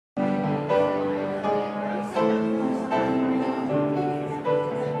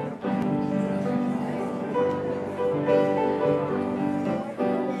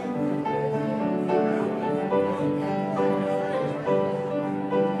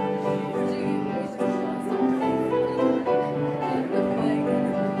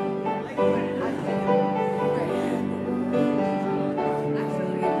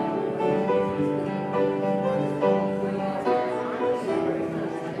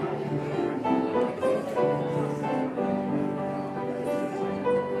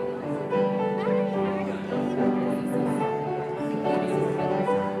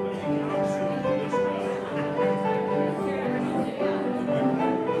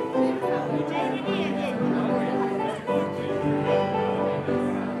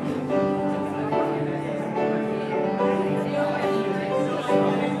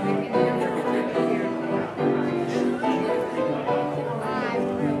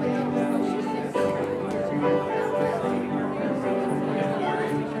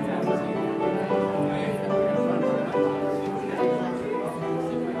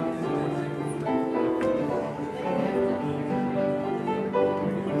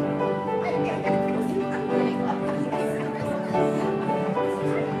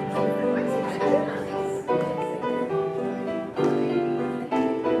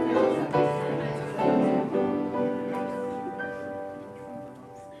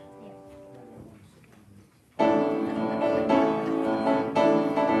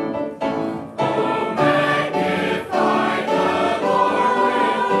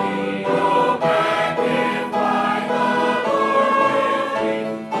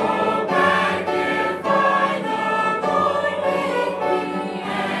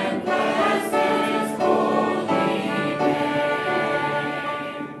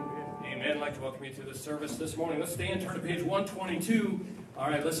22. All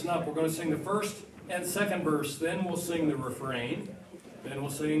right, listen up. We're going to sing the first and second verse. Then we'll sing the refrain. Then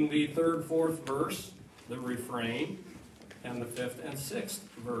we'll sing the third, fourth verse, the refrain, and the fifth and sixth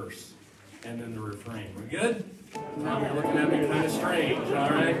verse, and then the refrain. We good? Now you're looking at me kind of strange, all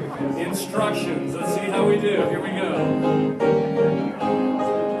right? Instructions. Let's see how we do. Here we go.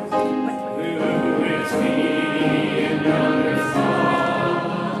 Who is he in yonder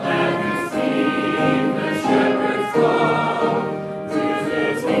stall at whose feet the shepherds fall? Whose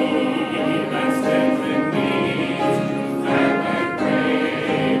is he that's tempted me at the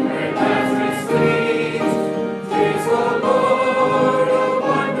grave where Lazarus sleeps? 'Tis the Lord of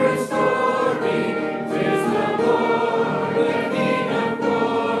wondrous story. 'Tis the Lord, the King of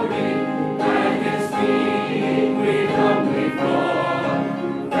glory. At his feet we humbly fall.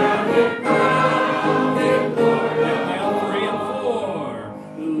 Round him, Lord, and now 3 and 4.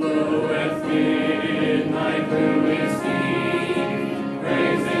 Lo, at midnight, who is he?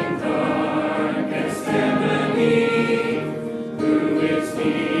 Praising darkness and the need. Who is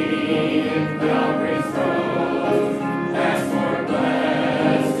he in Calvary's rose? As for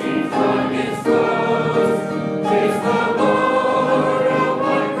blessings on his foes, 'tis the Lord of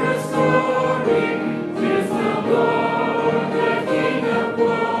wondrous story. 'Tis the Lord, the King of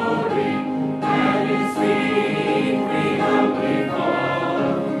glory. At his feet we humbly fall.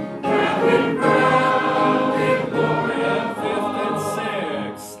 Crown him, Lord, and 5th and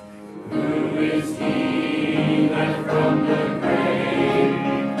 6th. Who is he that from the grave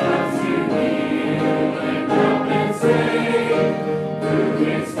comes to heal and help and save? Who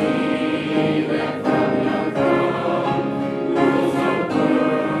is he that from the throne rules the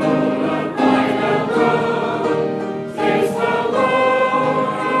world of light alone? 'Tis the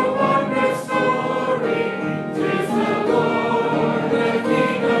Lord of wondrous story. 'Tis the Lord, the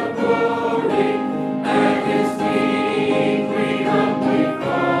King of glory. At his feet we humbly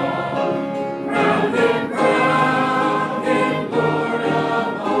fall. Crown him, Lord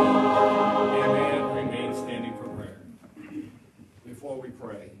of all. Amen. Remain standing for prayer. Before we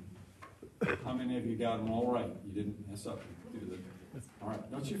pray, how many of you got them all right? You didn't mess up. All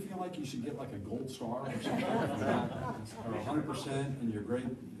right. Don't you feel like you should get like a gold star or something? Or 100% in your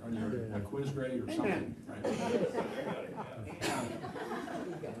grade, on your quiz grade or something, right?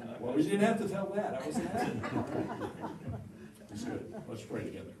 Well, we didn't have to tell that. I wasn't asking. That's good. Let's pray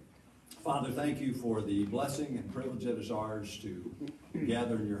together. Father, thank you for the blessing and privilege that is ours to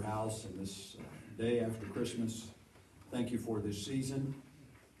gather in your house in this day after Christmas. Thank you for this season.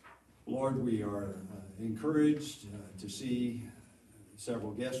 Lord, we are encouraged to see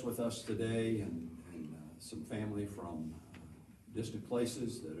several guests with us today and some family from distant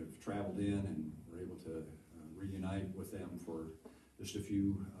places that have traveled in, and we're able to reunite with them for just a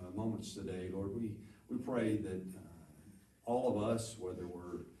few moments today. Lord, we pray that all of us, whether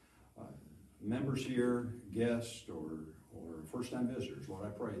we're members here, guests, or first-time visitors, Lord, I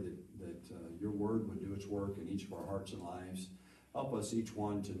pray that your word would do its work in each of our hearts and lives. Help us each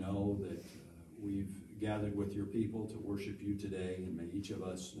one to know that we've gathered with your people to worship you today, and may each of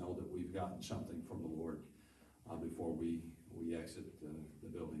us know that we've gotten something from the Lord before we exit the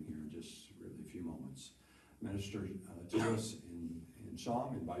building here in just really a few moments. Minister to us in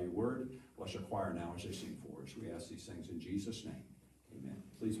song and by your word. Bless our choir now as they sing for us. We ask these things in Jesus' name. Amen.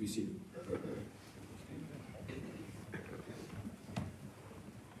 Please be seated.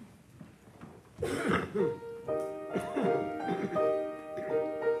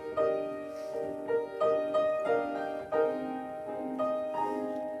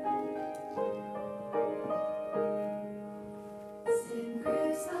 Sin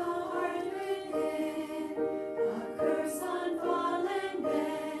grips the heart within, a curse on fallen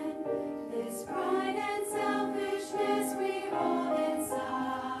men. This pride and selfishness we hold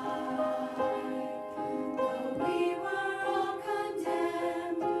inside.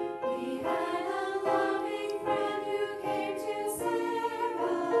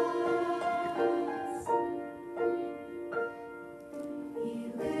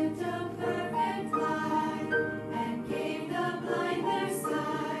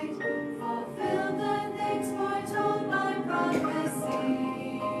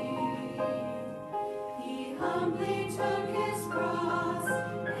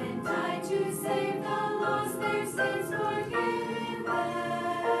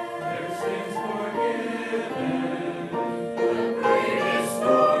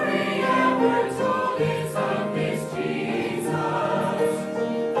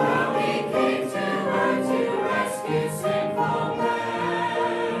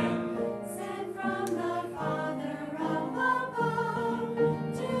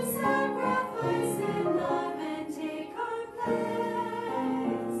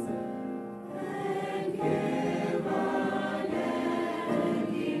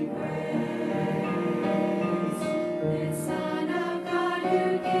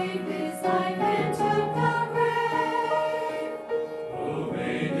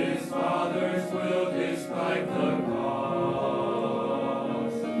 will despite the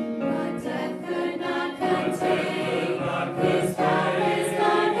cross. But death could not contain His His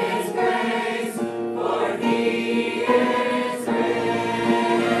love, His grace, for He is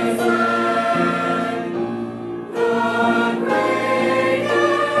risen. The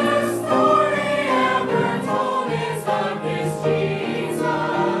greatest story ever told is of this Jesus,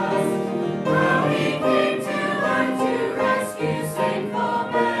 how He came to earth to rescue sinful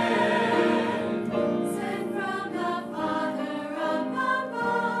men, sent from the Father up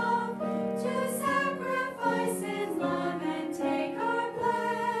above to sacrifice His love and take our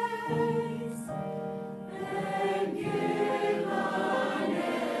place, and give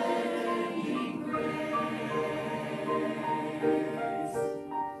unending grace.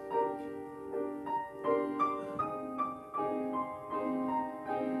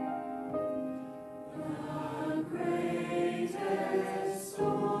 The greatest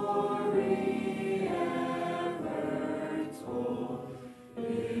story ever told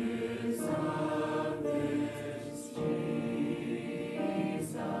is of this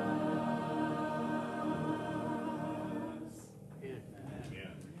Jesus.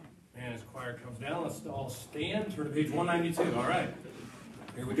 Man, as choir comes down, let's all stand. Turn to page 192. All right.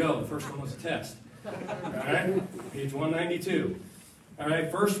 Here we go. The first one was a test. All right. Page 192. All right.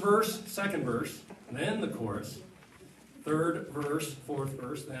 First verse, second verse, then the chorus. Third verse, fourth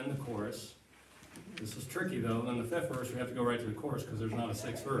verse, then the chorus. This is tricky, though. Then the fifth verse, we have to go right to the chorus because there's not a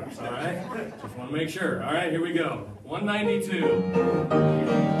sixth verse. All right. Just want to make sure. All right. Here we go.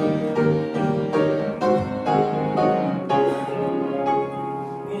 192.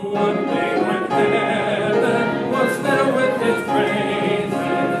 One day when heaven was filled with His praises,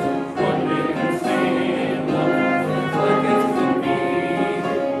 one day the same love like it could be.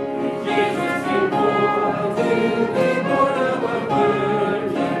 Jesus came born to be born of a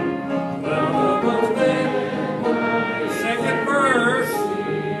virgin. Well, the was there. Second verse.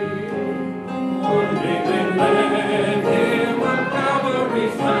 One day they led Him up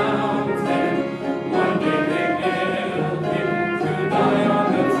Calvary's mountain. One day they nailed Him to die on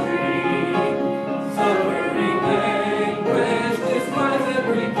the tree. Suffering, anguish, despised and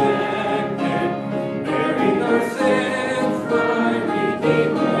rejected, bearing our sins, my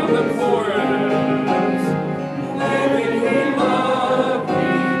Redeemer on the chorus. Living, He loved me,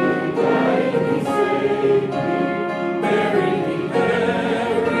 died, He saved me, buried, He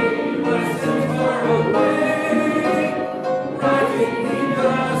buried my sins far away, rising, He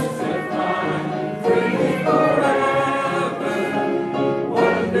justified, freely forever.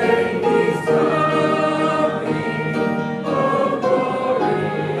 One day He's coming, oh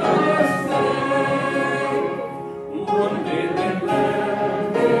glorious day. One day they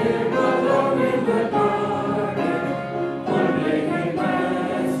left Him alone in the garden. One day He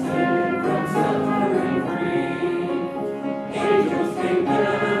rested from suffering free. Angels came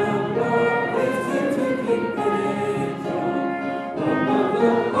down, listened to King Vigil, above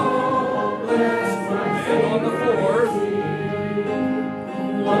the hopeless, and on the fourth.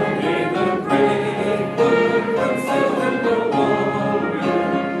 One day the grave would conceal Him no longer.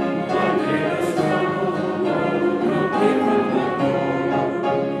 One day the stone would away from the door.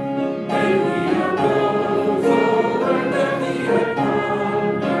 Then He arose over death He had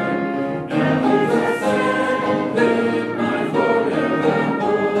conquered, and was ascended by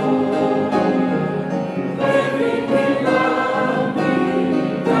forevermore. Living, He loved me,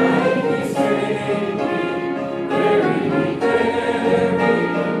 died, He saved me, buried, He buried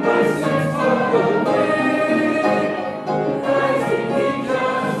my sins far away, rising, He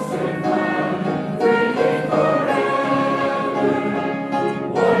justified, freely forever.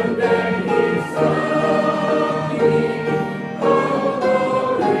 One day He's coming, oh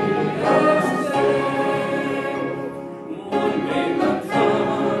glorious day. One day the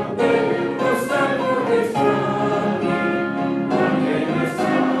trumpet will sound for His coming. One day the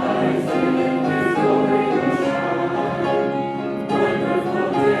skies with His glory will shine. Wonderful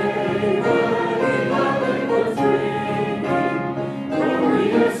day, the beloved was ringing.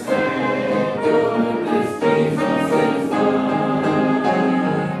 Glorious Savior, this Jesus is mine.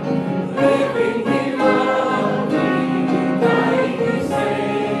 Living, He loved me, died, He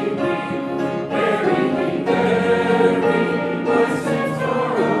saved me, buried, He buried my sins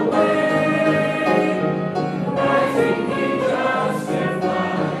far away, rising, He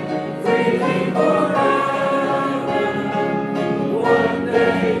justified, freely forever. One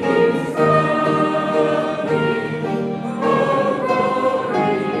day He's coming, oh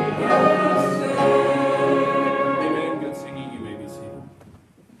glorious day. Amen. Good singing. You may be seated.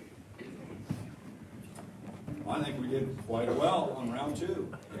 I think we did quite well on round two.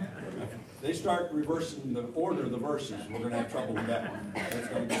 I they start reversing the order of the verses, we're going to have trouble with that one. That's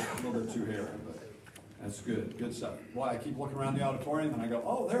going to get a little bit too hairy, but that's good. Good stuff. Boy, I keep looking around the auditorium and I go,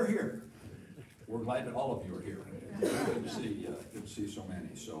 oh, they're here. We're glad that all of you are here. Good to see so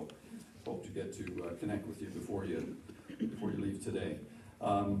many. So hope to get to connect with you before you leave today.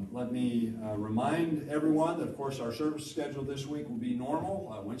 Let me remind everyone that, of course, our service schedule this week will be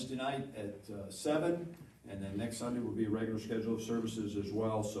normal. Wednesday night at 7, and then next Sunday will be a regular schedule of services as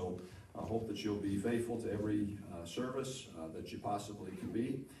well. So I hope that you'll be faithful to every service that you possibly can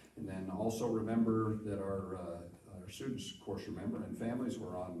be. And then also remember that our students, of course, remember, and families,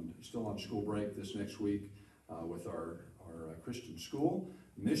 we're still on school break this next week with our Christian school.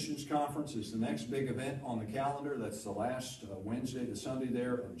 Missions Conference is the next big event on the calendar. That's the last Wednesday to Sunday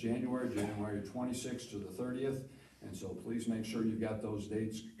there of January 26th to the 30th. And so please make sure you've got those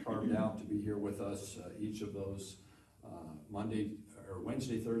dates carved out to be here with us each of those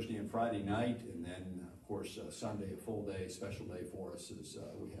Wednesday, Thursday, and Friday night. And then, of course, Sunday, a full day, special day for us as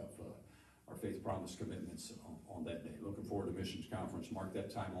we have our faith promise commitments on that day. Looking forward to Missions Conference. Mark that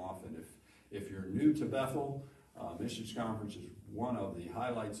time off. And if you're new to Bethel, Missions Conference is one of the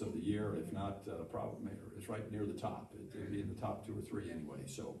highlights of the year, if not probably, it's right near the top. It'll be in the top 2 or 3 anyway.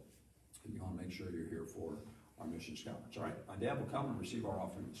 So you want to make sure you're here for our Missions Conference. All right, my dad will come and receive our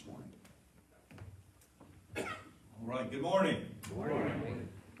offering this morning. All right, good morning. Good morning.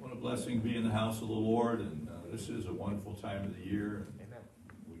 What a blessing to be in the house of the Lord, and this is a wonderful time of the year. Amen.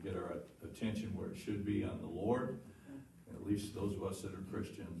 We get our attention where it should be on the Lord, at least those of us that are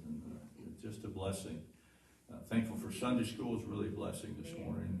Christians, and it's just a blessing. Thankful for Sunday school. Is really a blessing this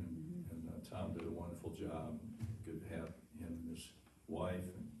morning, and Tom did a wonderful job. Good to have him and his wife,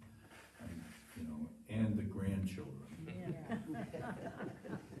 and the grandchildren. Yeah.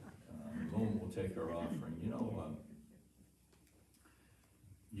 In a moment we'll take our offering.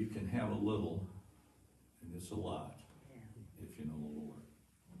 You can have a little, and it's a lot, if you know the Lord.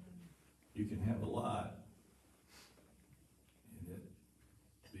 You can have a lot, and it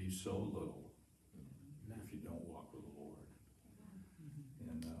be so little if you don't walk with the Lord.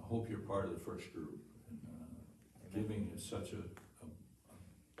 And I hope you're part of the first group. And giving is such a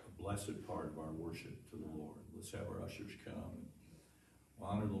blessed part of our worship to the Lord. Let's have our ushers come and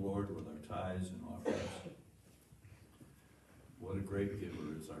honor the Lord with our tithes and offerings. What a great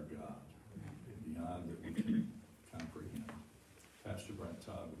giver is our God, beyond that we can comprehend. Pastor Brent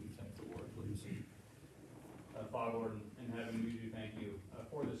Todd, will you thank the Lord, please? Father, Lord, in heaven, we do thank you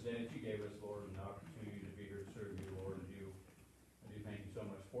for this day that you gave us, Lord, and the opportunity to be here to serve you, Lord. And I do thank you so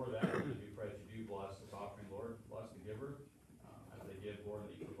much for that. I do pray that you do bless this offering, Lord. Bless the giver as they give, Lord,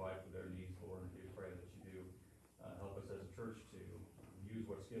 that you provide for their needs, Lord. And I do pray that you do help us as a church to use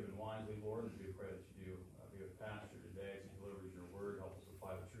what's given wisely, Lord. And I do pray that you do be with Pastor today as he delivers your word. Help us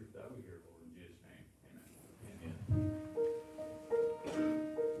apply the truth that we hear, Lord. In Jesus' name, amen. Amen.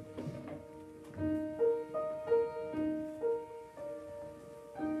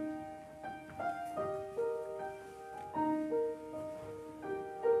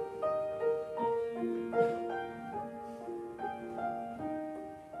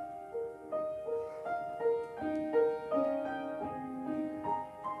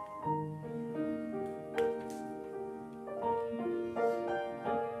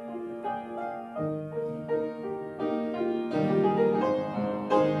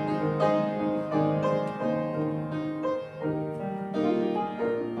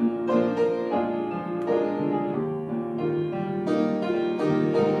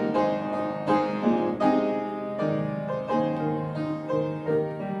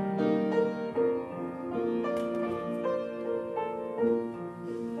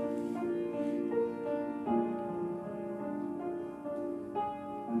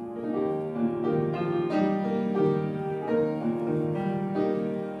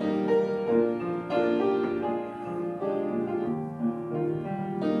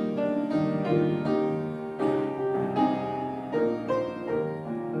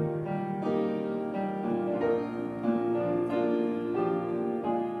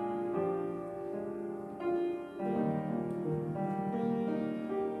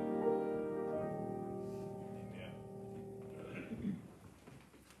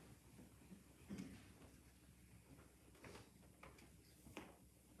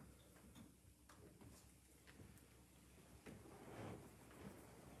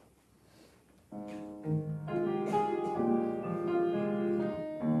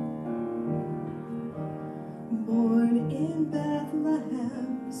 Born in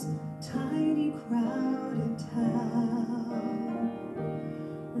Bethlehem's tiny crowded town,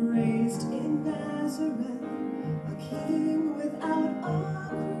 raised in Nazareth, a king without a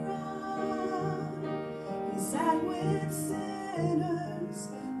crown.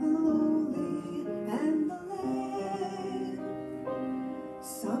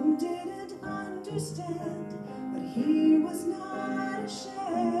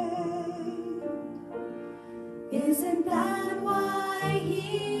 Isn't that why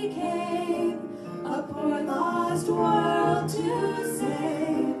he came, a poor lost world to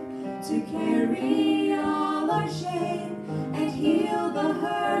save, to carry all our shame and heal the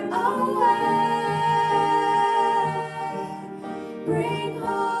hurt away? Bring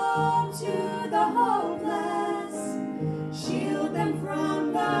hope to the hopeless, shield them from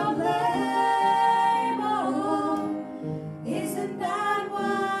the blame. Oh, isn't that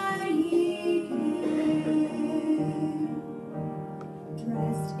why he came?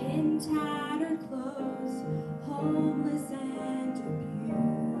 Dressed in tattered clothes, homeless and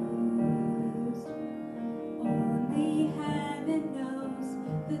abused. Only heaven knows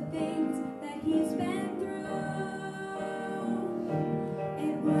the things that he's been through.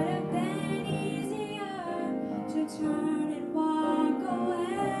 It would have been easier to turn and walk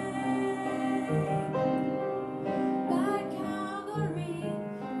away, but Calvary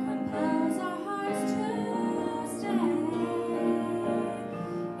compels our hearts to stay.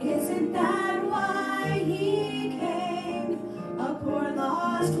 Isn't that why he came, a poor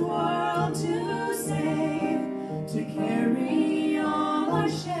lost world to save, to carry all our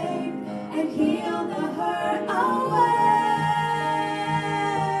shame and heal the hurt away?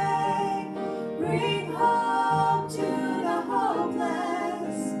 Bring hope to the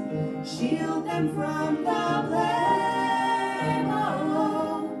hopeless, shield them from the blame.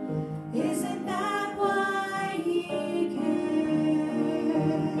 Oh, isn't that why he came?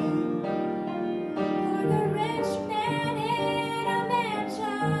 For the rich man in a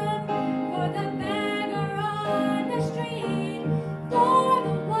mansion, for the beggar on the street, for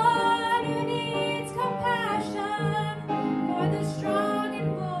the one who needs compassion, for the strong and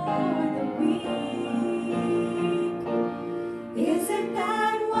for the weak. Isn't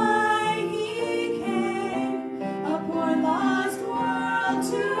that why he came, a poor lost world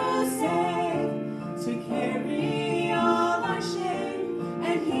to save, to carry all our shame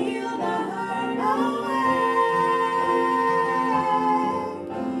and heal the hurt away?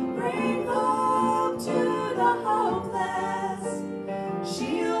 Bring hope to the hopeless,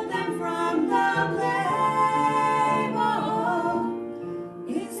 shield them from the blame. Oh,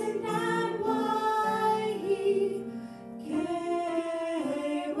 isn't that why he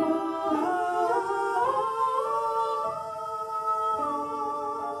came? Oh,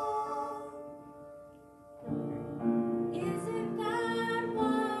 isn't that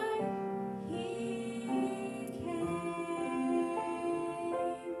why he came?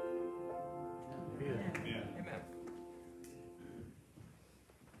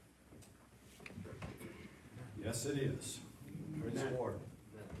 Yes, it is. Praise the Lord.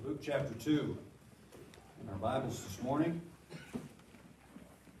 Luke chapter 2 in our Bibles this morning.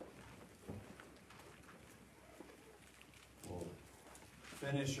 We'll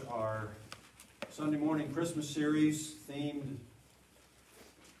finish our Sunday morning Christmas series themed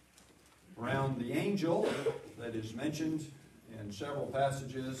around the angel that is mentioned in several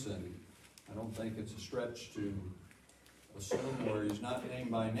passages, and I don't think it's a stretch to assume where he's not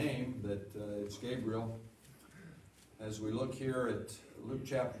named by name that it's Gabriel. As we look here at Luke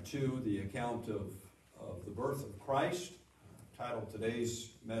chapter 2, the account of the birth of Christ, titled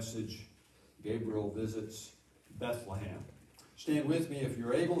today's message, Gabriel Visits Bethlehem. Stand with me if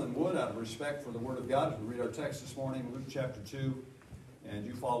you're able and would, out of respect for the Word of God, as we read our text this morning, Luke chapter 2, and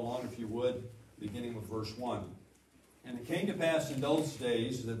you follow along if you would, beginning with verse 1. And it came to pass in those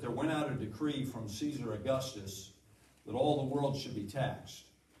days that there went out a decree from Caesar Augustus that all the world should be taxed.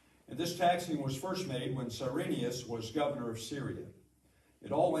 And this taxing was first made when Cyrenius was governor of Syria.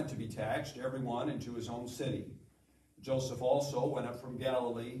 It all went to be taxed, every one into his own city. Joseph also went up from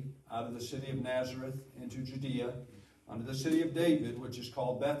Galilee, out of the city of Nazareth, into Judea, unto the city of David, which is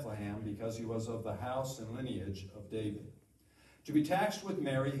called Bethlehem, because he was of the house and lineage of David, to be taxed with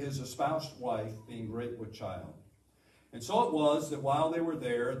Mary, his espoused wife, being great with child. And so it was that while they were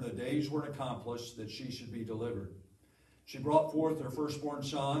there, the days were accomplished that she should be delivered. She brought forth her firstborn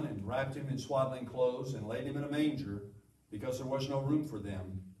son, and wrapped him in swaddling clothes, and laid him in a manger, because there was no room for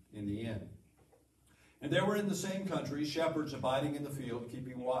them in the inn. And there were in the same country shepherds abiding in the field,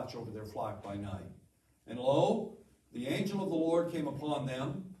 keeping watch over their flock by night. And lo, the angel of the Lord came upon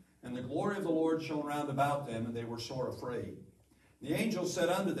them, and the glory of the Lord shone round about them, and they were sore afraid. The angel said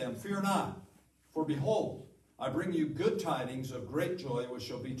unto them, Fear not, for behold, I bring you good tidings of great joy, which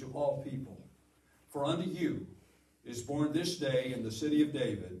shall be to all people. For unto you is born this day in the city of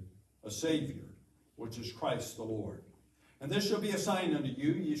David a Savior, which is Christ the Lord. And this shall be a sign unto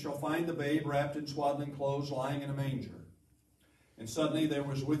you, ye shall find the babe wrapped in swaddling clothes, lying in a manger. And suddenly there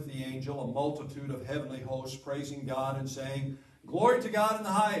was with the angel a multitude of heavenly hosts, praising God and saying, Glory to God in the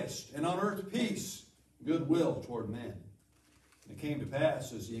highest, and on earth peace, goodwill toward men. It came to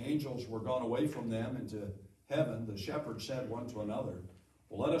pass, as the angels were gone away from them into heaven, the shepherds said one to another,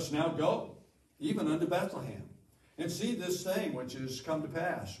 well, let us now go, even unto Bethlehem, and see this thing which is come to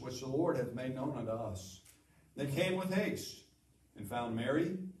pass, which the Lord hath made known unto us. They came with haste, and found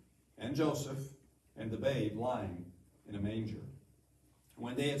Mary and Joseph and the babe lying in a manger.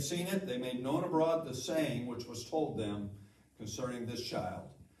 When they had seen it, they made known abroad the saying which was told them concerning this child.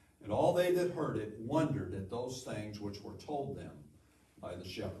 And all they that heard it wondered at those things which were told them by the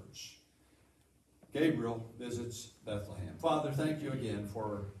shepherds. Gabriel visits Bethlehem. Father, thank you again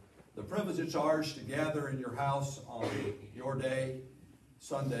for the privilege it's ours to gather in your house on your day,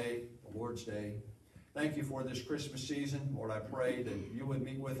 Sunday, the Lord's Day. Thank you for this Christmas season. Lord, I pray that you would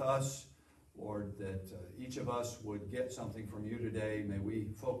meet with us. Lord, that each of us would get something from you today. May we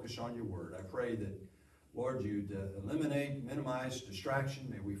focus on your word. I pray that, Lord, you'd eliminate, minimize distraction.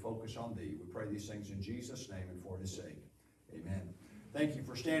 May we focus on thee. We pray these things in Jesus' name and for his sake. Amen. Thank you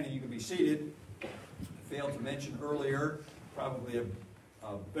for standing. You can be seated. I failed to mention earlier, probably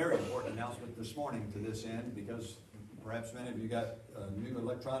a very important announcement this morning to this end, because perhaps many of you got new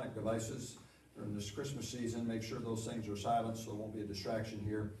electronic devices during this Christmas season. Make sure those things are silent so there won't be a distraction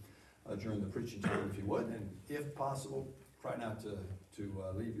here during the preaching time, if you would. And if possible, try not to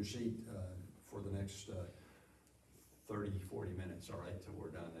leave your seat for the next 30, 40 minutes, all right, till we're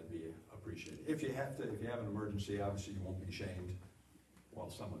done. That'd be appreciated. If you have an emergency, obviously you won't be shamed. Well,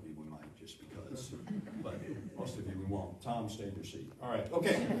 some of you we might, just because, but most of you we won't. Tom, stay in your seat. All right,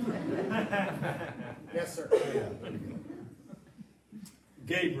 okay. Yes, sir. Yeah.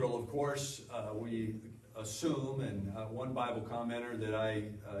 Gabriel, of course, we assume, and one Bible commenter that I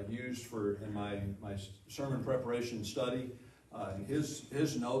used in my sermon preparation study,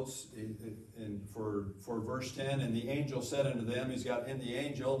 his notes for verse 10, and the angel said unto them, he's got in the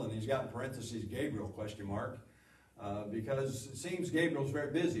angel, and he's got in parentheses Gabriel, question mark, because it seems Gabriel's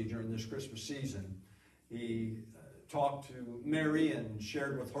very busy during this Christmas season. He talked to Mary and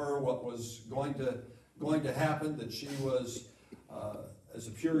shared with her what was going to happen, that she was, as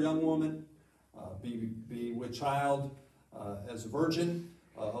a pure young woman, be with child as a virgin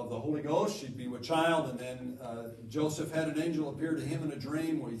of the Holy Ghost. She'd be with child, and then Joseph had an angel appear to him in a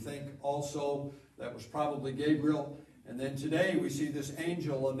dream. We think also that was probably Gabriel. And then today we see this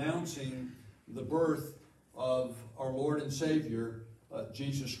angel announcing the birth of our Lord and Savior,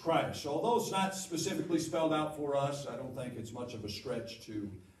 Jesus Christ. So although it's not specifically spelled out for us, I don't think it's much of a stretch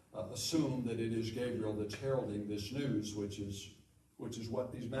to assume that it is Gabriel that's heralding this news, which is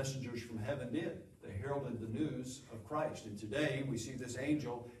what these messengers from heaven did. They heralded the news of Christ. And today we see this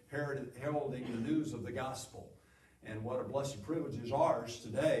angel heralding the news of the gospel. And what a blessed privilege is ours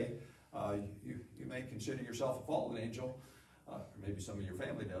today. You may consider yourself a fallen angel, or maybe some of your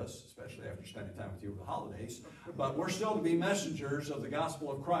family does, especially after spending time with you over the holidays. But we're still to be messengers of the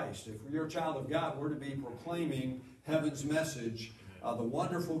gospel of Christ. If you're a child of God, we're to be proclaiming heaven's message, the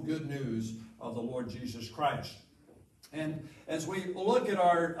wonderful good news of the Lord Jesus Christ. And as we look at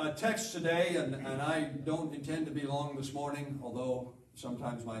our text today, and I don't intend to be long this morning, although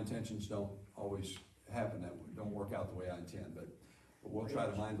sometimes my intentions don't always happen that way, don't work out the way I intend, but we'll try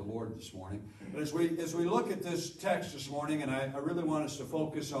to mind the Lord this morning. But as we look at this text this morning, and I really want us to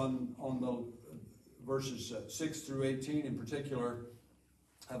focus on the verses 6 through 18 in particular,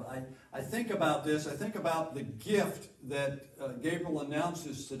 I think about this. I think about the gift that Gabriel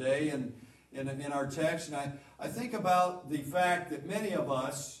announces today in our text, and I think about the fact that many of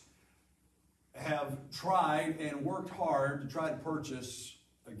us have tried and worked hard to try to purchase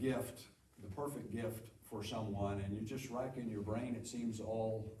a gift, the perfect gift for someone, and you just rack in your brain, it seems,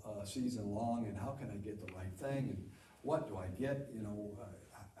 all season long, and how can I get the right thing, and what do I get,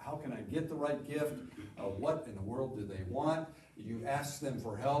 how can I get the right gift, what in the world do they want? You ask them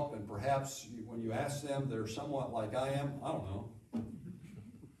for help, and perhaps when you ask them, they're somewhat like I am, I don't know.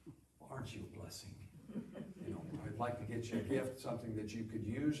 Aren't you a blessing? I'd like to get you a gift, something that you could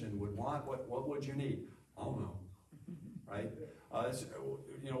use and would want. What would you need? I don't know. Right?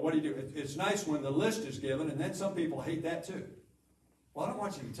 What do you do? It's nice when the list is given, and then some people hate that too. Well, I don't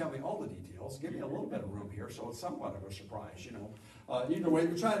want you to tell me all the details. Give me a little bit of room here, so it's somewhat of a surprise. Either way,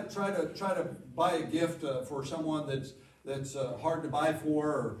 we try to buy a gift for someone that's hard to buy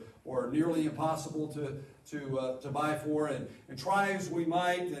for, or nearly impossible to buy for, and try as we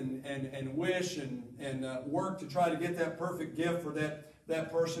might and wish and work to try to get that perfect gift for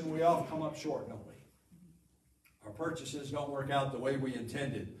that person, we often come up short, don't we? Our purchases don't work out the way we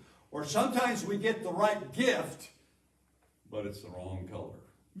intended. Or sometimes we get the right gift, but it's the wrong color.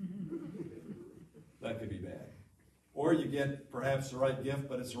 That could be bad. Or you get perhaps the right gift,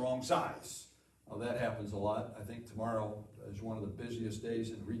 but it's the wrong size. That happens a lot. I think tomorrow is one of the busiest days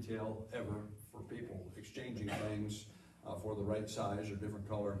in retail ever for people exchanging things for the right size or different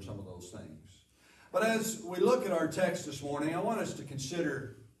color and some of those things. But as we look at our text this morning, I want us to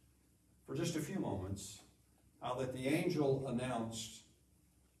consider for just a few moments how that the angel announced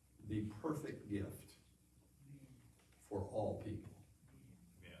the perfect gift for all people.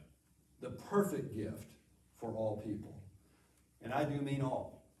 Yeah. The perfect gift for all people. And I do mean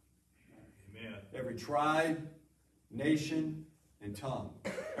all. Amen. Every tribe, nation, and tongue.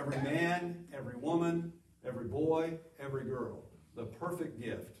 Every man, every woman, every boy, every girl. The perfect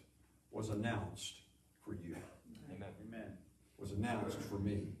gift was announced for you. Amen. Amen. Was announced for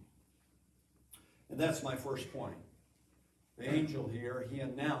me. And that's my first point. The angel here, he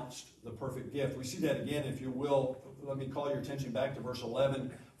announced the perfect gift. We see that again, if you will. Let me call your attention back to verse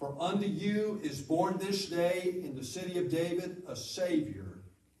 11. For unto you is born this day in the city of David a Savior,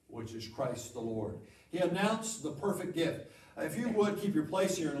 which is Christ the Lord. He announced the perfect gift. If you would, keep your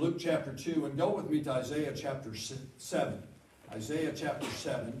place here in Luke chapter 2 and go with me to Isaiah chapter 7. Isaiah chapter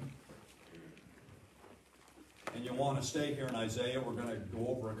 7. And you'll want to stay here in Isaiah. We're going to go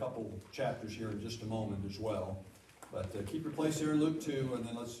over a couple chapters here in just a moment as well. But keep your place here in Luke 2, and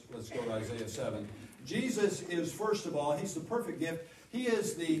then let's go to Isaiah 7. Jesus is, first of all, he's the perfect gift. He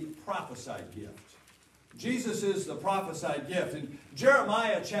is the prophesied gift. Jesus is the prophesied gift. In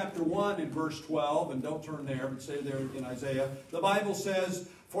Jeremiah chapter 1 and verse 12, and don't turn there, but stay there in Isaiah, the Bible says,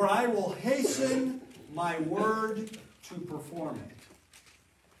 for I will hasten my word to perform it.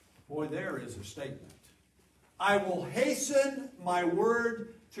 Boy, there is a statement. I will hasten my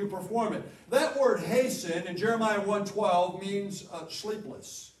word to perform it. That word hasten in Jeremiah 1:12 means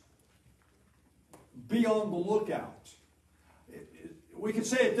sleepless. Be on the lookout. We can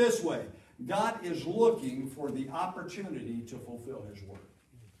say it this way. God is looking for the opportunity to fulfill His word.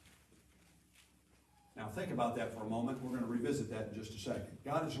 Now think about that for a moment. We're going to revisit that in just a second.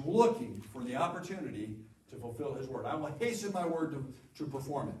 God is looking for the opportunity to fulfill His word. I will hasten my word to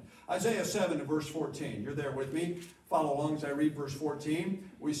perform it. Isaiah 7 and verse 14. You're there with me. Follow along as I read verse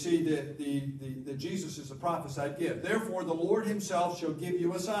 14. We see that Jesus is the prophesied gift. Therefore the Lord Himself shall give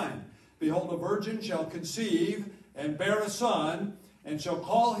you a sign. Behold, a virgin shall conceive and bear a son, and shall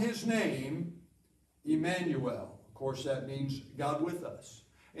call his name Emmanuel. Of course, that means God with us.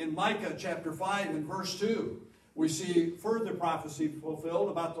 In Micah chapter 5 and verse 2, we see further prophecy fulfilled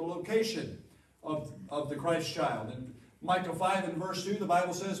about the location of the Christ child. In Micah 5 and verse 2, the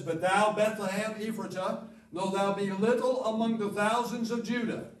Bible says, but thou, Bethlehem Ephratah, though thou be little among the thousands of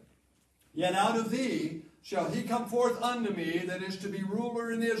Judah, yet out of thee shall he come forth unto me, that is to be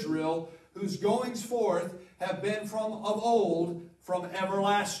ruler in Israel, whose goings forth have been from of old, from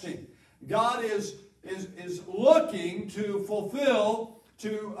everlasting. God is looking to fulfill,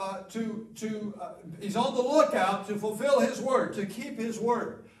 He's on the lookout to fulfill His word, to keep His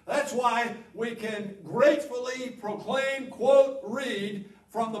word. That's why we can gratefully proclaim, quote, read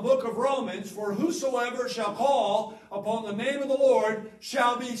from the book of Romans, for whosoever shall call upon the name of the Lord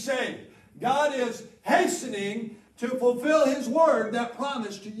shall be saved. God is hastening to fulfill His word that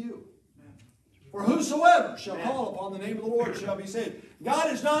promised to you. For whosoever shall call upon the name of the Lord shall be saved. God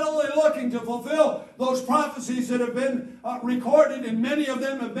is not only looking to fulfill those prophecies that have been recorded, and many of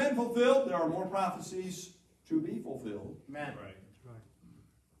them have been fulfilled. There are more prophecies to be fulfilled. Amen. Right.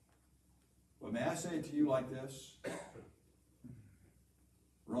 But may I say it to you like this?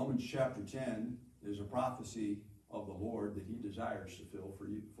 Romans chapter 10 is a prophecy of the Lord that He desires to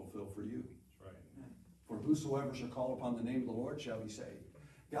fulfill for you. That's right. For whosoever shall call upon the name of the Lord shall be saved.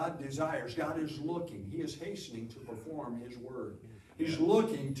 God desires, God is looking, He is hastening to perform His word. He's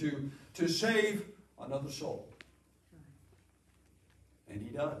looking to save another soul. And He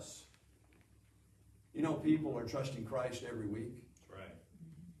does. You know, people are trusting Christ every week. That's right.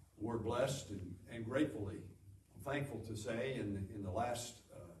 We're blessed and gratefully, thankful to say, in the last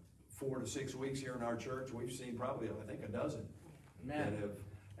 4 to 6 weeks here in our church, we've seen probably, I think, a dozen that have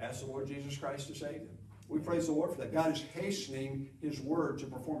asked the Lord Jesus Christ to save them. We praise the Lord for that. God is hastening His word to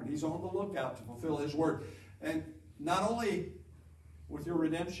perform it. He's on the lookout to fulfill His word. And not only with your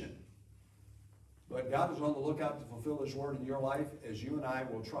redemption, but God is on the lookout to fulfill His word in your life as you and I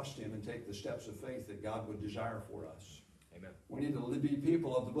will trust Him and take the steps of faith that God would desire for us. Amen. We need to be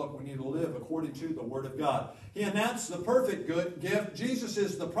people of the book. We need to live according to the word of God. He announced the perfect good gift. Jesus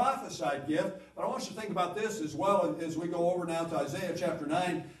is the prophesied gift. But I want you to think about this as well as we go over now to Isaiah chapter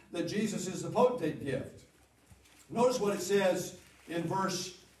 9, that Jesus is the potentate gift. Notice what it says in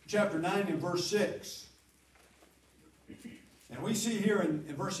chapter 9 and verse 6. And we see here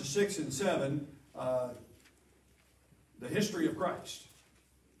in verses 6 and 7 the history of Christ.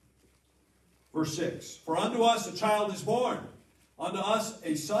 Verse 6, for unto us a child is born, unto us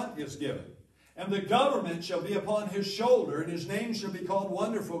a son is given, and the government shall be upon his shoulder, and his name shall be called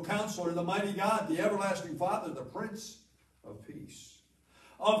Wonderful Counselor, the Mighty God, the Everlasting Father, the Prince of Peace.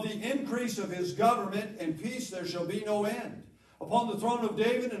 Of the increase of his government and peace there shall be no end, upon the throne of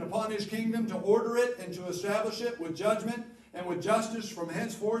David and upon his kingdom, to order it and to establish it with judgment and with justice from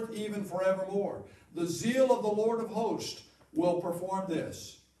henceforth even forevermore. The zeal of the Lord of hosts will perform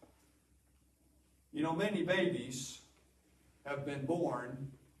this. You know, many babies have been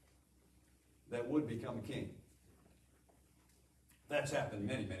born that would become a king. That's happened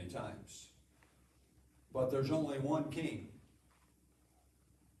many, many times. But there's only one king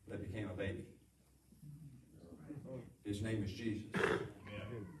that became a baby. His name is Jesus.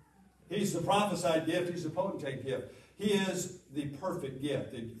 He's the prophesied gift. He's the potentate gift. He is the perfect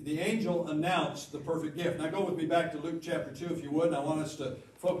gift. The angel announced the perfect gift. Now go with me back to Luke chapter 2 if you would. And I want us to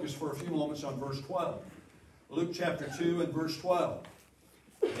focus for a few moments on verse 12. Luke chapter 2 and verse 12.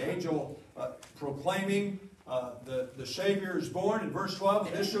 The angel proclaiming the Savior is born in verse 12.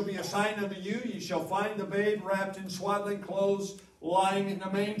 And this shall be a sign unto you. Ye shall find the babe wrapped in swaddling clothes, lying in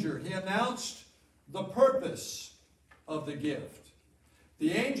a manger. He announced the purpose of the gift.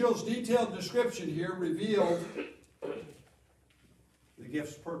 The angel's detailed description here revealed the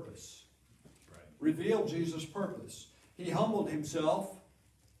gift's purpose. Right. Revealed Jesus' purpose. He humbled himself.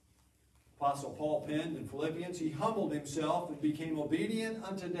 Apostle Paul penned in Philippians, he humbled himself and became obedient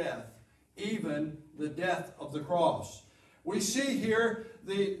unto death, even the death of the cross. We see here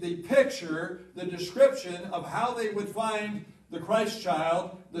the picture, the description of how they would find the Christ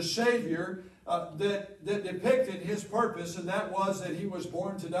child, the Savior, that depicted his purpose, and that was that he was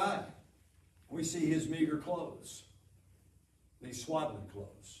born to die. We see his meager clothes, these swaddling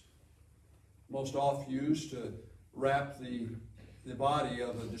clothes, most oft used to wrap the body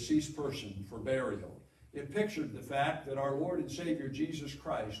of a deceased person for burial. It pictured the fact that our Lord and Savior Jesus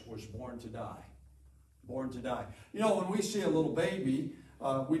Christ was born to die. Born to die. You know, when we see a little baby,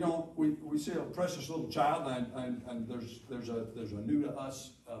 we see a precious little child, and there's a new to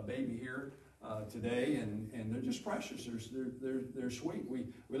us baby here today, and they're just precious. They're sweet. We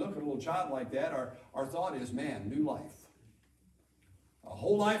look at a little child like that. Our thought is, man, new life, a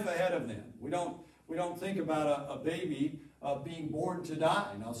whole life ahead of them. We don't think about a baby being born to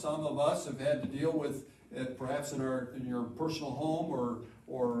die. Now, some of us have had to deal with perhaps in your personal home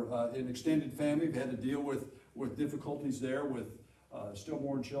or in extended family, we've had to deal with difficulties there with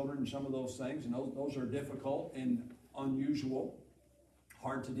stillborn children and some of those things, and those are difficult and unusual,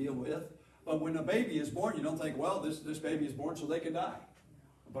 hard to deal with. But when a baby is born, you don't think, well, this baby is born so they can die.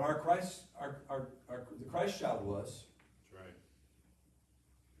 But the Christ child was. That's right.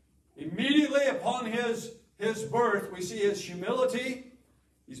 Immediately upon his birth, we see his humility.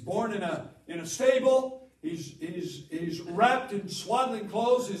 He's born in a stable. He's wrapped in swaddling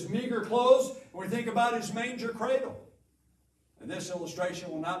clothes, his meager clothes. And we think about his manger cradle. And this illustration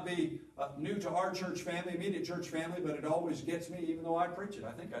will not be new to our church family, immediate church family, but it always gets me, even though I preach it.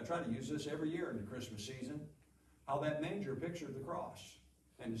 I think I try to use this every year in the Christmas season, how that manger pictured the cross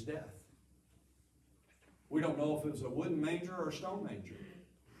and his death. We don't know if it was a wooden manger or a stone manger.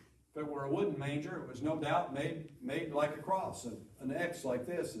 If it were a wooden manger, it was no doubt made like a cross, an X like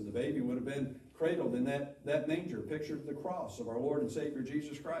this, and the baby would have been cradled in that manger, pictured the cross of our Lord and Savior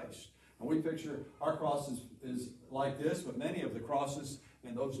Jesus Christ. And we picture our cross is like this, but many of the crosses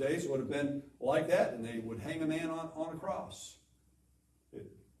in those days would have been like that, and they would hang a man on a cross. It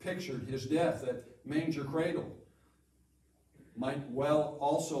pictured his death, that manger cradle. Might well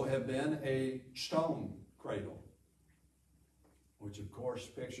also have been a stone cradle, which of course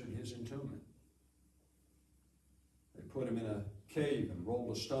pictured his entombment. They put him in a cave and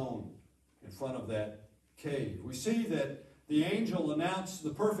rolled a stone in front of that cave. We see that the angel announced the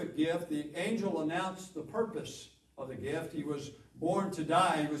perfect gift. The angel announced the purpose of the gift. He was born to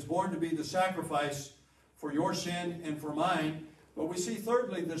die. He was born to be the sacrifice for your sin and for mine. But we see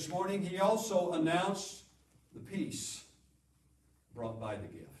thirdly this morning, he also announced the peace brought by the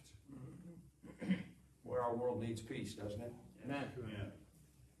gift. Where our world needs peace, doesn't it? Amen. Yeah.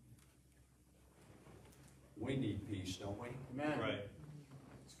 We need peace, don't we? Amen. Right.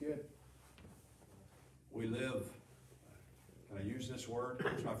 It's good. We live, can I use this word?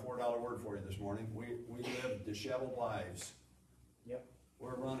 Here's my $4 word for you this morning. We live disheveled lives. Yep.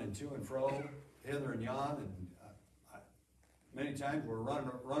 We're running to and fro, hither and yon, and many times we're running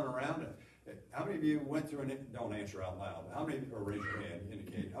around. How many of you went through don't answer out loud, how many, or raise your hand,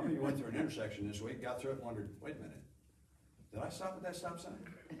 indicate, how many of you went through an intersection this week, got through it and wondered, wait a minute, did I stop at that stop sign?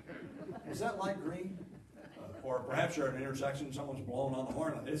 Is that light green? Or perhaps you're at an intersection and someone's blowing on the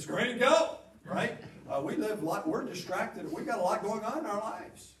horn. It's green, go! right? We live, we're distracted. We've got a lot going on in our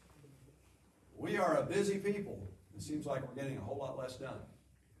lives. We are a busy people. It seems like we're getting a whole lot less done.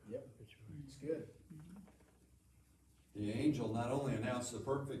 Yep. It's good. The angel not only announced the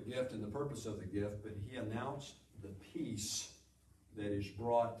perfect gift and the purpose of the gift, but he announced the peace that is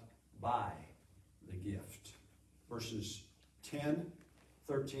brought by the gift. Verses 10,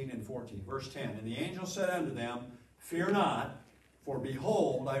 13, and 14. Verse 10, and the angel said unto them, fear not, for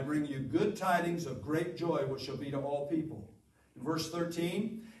behold, I bring you good tidings of great joy, which shall be to all people. In verse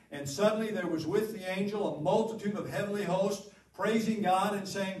 13, and suddenly there was with the angel a multitude of heavenly hosts, praising God and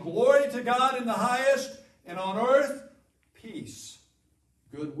saying, glory to God in the highest, and on earth peace,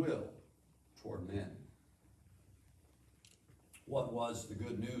 goodwill toward men. What was the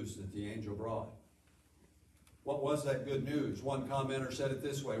good news that the angel brought? What was that good news? One commenter said it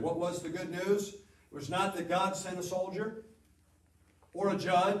this way. What was the good news? It was not that God sent a soldier, or a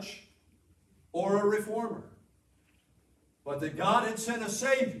judge, or a reformer, but that God had sent a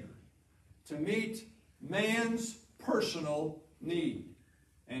Savior to meet man's personal need.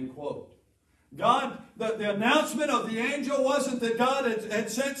 End quote. God, the announcement of the angel wasn't that God had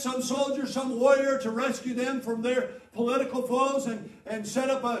sent some soldier, some warrior to rescue them from their political foes and set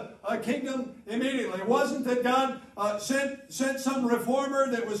up a kingdom immediately. It wasn't that God sent some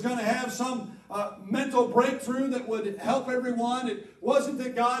reformer that was going to have some mental breakthrough that would help everyone. It wasn't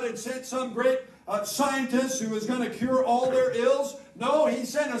that God had sent some great scientist who was going to cure all their ills. No, he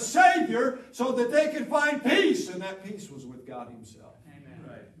sent a Savior so that they could find peace, and that peace was with God himself.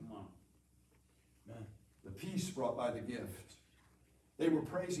 Peace brought by the gift. They were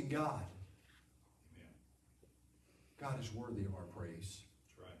praising God. God is worthy of our praise.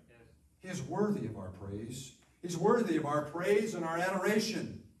 That's right. He is worthy of our praise. He's worthy of our praise and our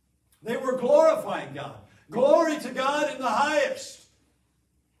adoration. They were glorifying God. Glory to God in the highest.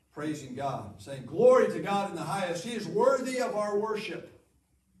 Praising God. Saying, glory to God in the highest. He is worthy of our worship.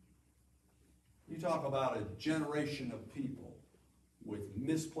 You talk about a generation of people with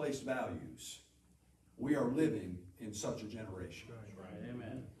misplaced values. We are living in such a generation. Right.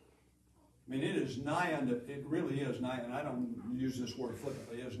 Amen. I mean, it is nigh unto, it really is nigh, and I don't use this word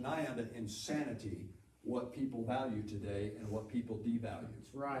flippantly, it is nigh unto insanity what people value today and what people devalue.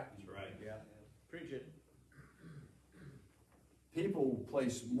 That's right. That's right. Yeah. Preach it. People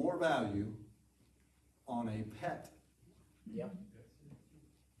place more value on a pet Yep.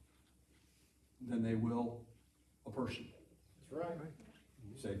 than they will a person. That's right.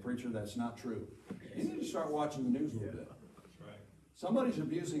 You say, preacher, that's not true. You need to start watching the news a little bit. That's right. Somebody's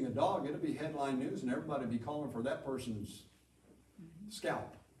abusing a dog, it'll be headline news, and everybody will be calling for that person's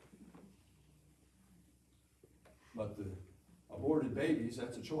scalp. But the aborted babies,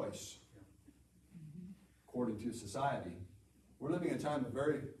 that's a choice. According to society. We're living in a time of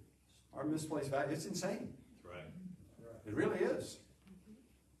our misplaced value. It's insane. That's right. It really is.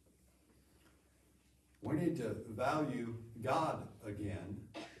 We need to value God again,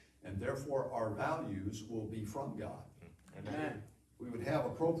 and therefore our values will be from God. Amen. We would have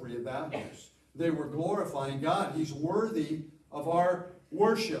appropriate values. They were glorifying God. He's worthy of our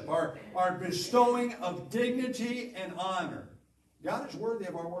worship, our bestowing of dignity and honor. God is worthy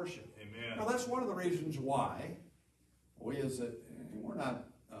of our worship. Amen. Now that's one of the reasons why we're not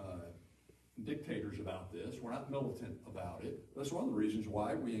dictators about this. We're not militant about it. That's one of the reasons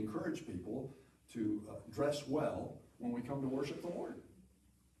why we encourage people to dress well when we come to worship the Lord.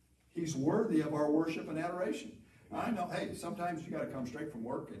 He's worthy of our worship and adoration. I know, hey, sometimes you got to come straight from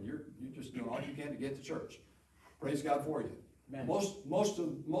work and you're just doing all you can to get to church. Praise God for you. Amen. Most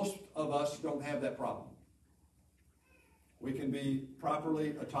of us don't have that problem. We can be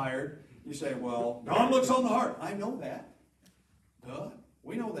properly attired. You say, well, God looks on the heart. I know that. Duh.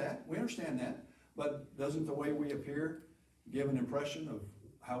 We know that. We understand that. But doesn't the way we appear give an impression of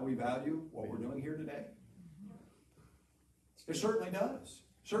how we value what we're doing here today? It certainly does.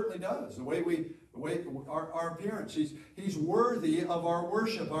 Certainly does. The way our appearance. He's worthy of our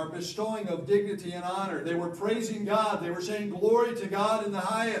worship, our bestowing of dignity and honor. They were praising God. They were saying glory to God in the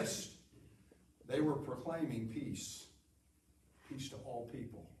highest. They were proclaiming peace. Peace to all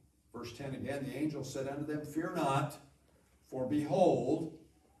people. Verse 10 again, the angel said unto them, fear not, for behold,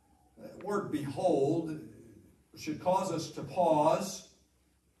 the word behold should cause us to pause,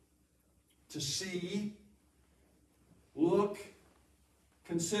 to see, look,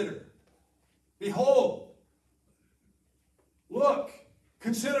 consider. Behold, look,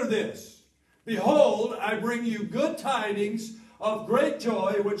 consider this. Behold, I bring you good tidings of great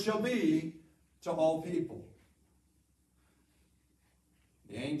joy, which shall be to all people.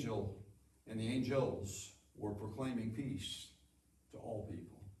 The angel and the angels were proclaiming peace to all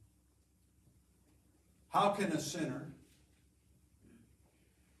people. How can a sinner,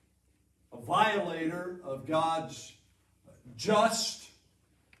 a violator of God's just,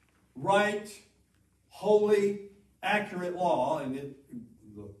 right, holy, accurate law, and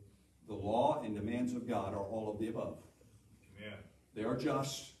the law and demands of God are all of the above. Amen. They are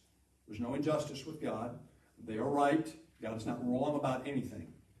just. There's no injustice with God. They are right. God is not wrong about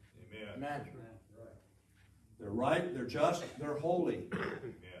anything. Amen. Amen. They're right, they're just, they're holy. Amen.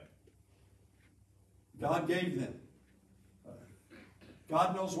 God gave them.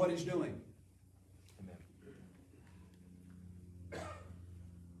 God knows what He's doing.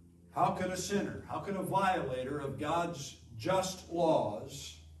 How could a sinner, how could a violator of God's just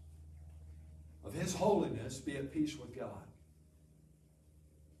laws, of His holiness, be at peace with God?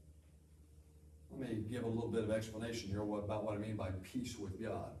 Let me give a little bit of explanation here about what I mean by peace with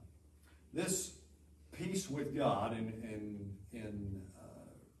God. This peace with God in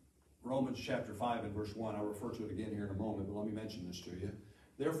Romans chapter 5 and verse 1, I'll refer to it again here in a moment, but let me mention this to you.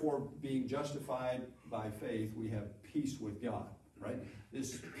 Therefore, being justified by faith, we have peace with God. Right?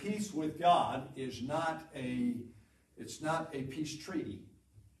 This peace with God is not it's not a peace treaty.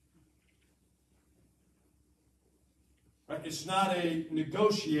 Right? It's not a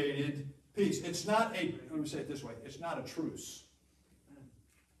negotiated peace. It's not a, let me say it this way, it's not a truce.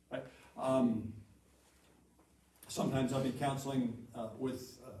 Right? Sometimes I'll be counseling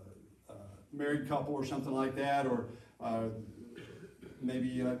with a married couple or something like that, or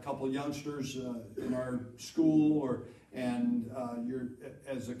maybe a couple of youngsters in our school, and you're,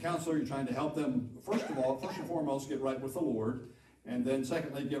 as a counselor, you're trying to help them, first and foremost, get right with the Lord, and then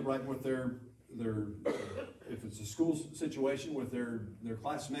secondly, get right with their if it's a school situation, with their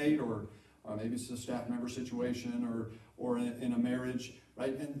classmate, or maybe it's a staff member situation, or in a marriage,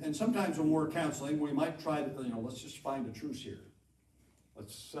 right? And sometimes when we're counseling, we might try to, let's just find a truce here.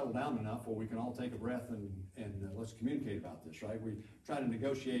 Let's settle down enough where we can all take a breath and let's communicate about this, right? We try to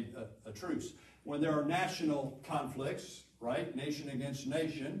negotiate a truce. When there are national conflicts, right, nation against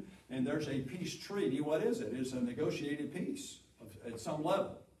nation, and there's a peace treaty, what is it? It's a negotiated peace at some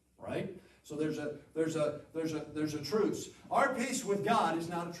level, right? So there's a truce. Our peace with God is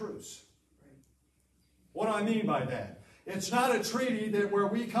not a truce. What do I mean by that? It's not a treaty where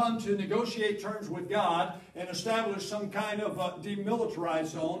we come to negotiate terms with God and establish some kind of demilitarized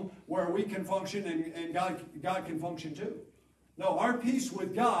zone where we can function and God can function too. No, our peace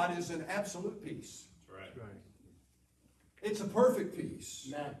with God is an absolute peace. That's right. It's a perfect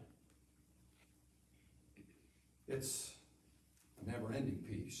peace. Amen. It's a never-ending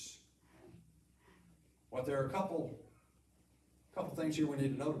peace. But there are a couple things here we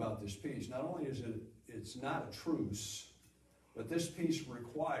need to note about this peace. Not only is it's not a truce, but this peace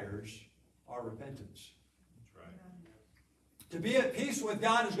requires our repentance. That's right. To be at peace with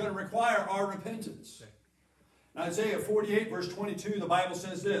God is going to require our repentance. In Isaiah 48, verse 22, the Bible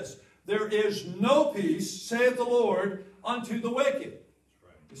says this: there is no peace, saith the Lord, unto the wicked. That's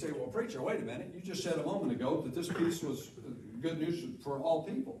right. You say, well, preacher, wait a minute. You just said a moment ago that this peace was good news for all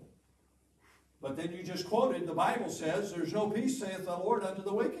people. But then you just quoted, the Bible says, there's no peace, saith the Lord, unto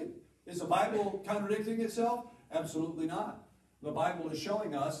the wicked. Is the Bible contradicting itself? Absolutely not. The Bible is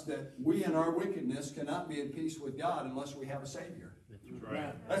showing us that we in our wickedness cannot be at peace with God unless we have a Savior. That's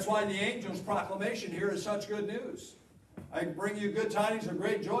right. That's why the angel's proclamation here is such good news. I bring you good tidings of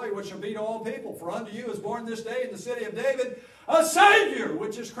great joy, which shall be to all people. For unto you is born this day in the city of David a Savior,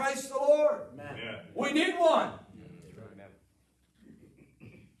 which is Christ the Lord. Amen. Yeah. We need one.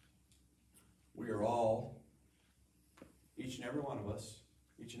 We are all, each and every one of us,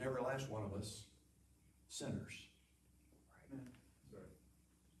 each and every last one of us, sinners.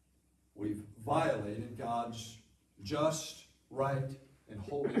 We've violated God's just, right, and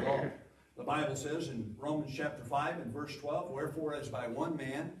holy law. The Bible says in Romans chapter 5 and verse 12, wherefore as by one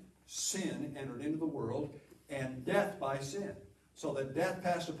man sin entered into the world, and death by sin, so that death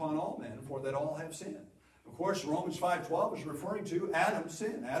passed upon all men, for that all have sinned. Of course, Romans 5:12 is referring to Adam's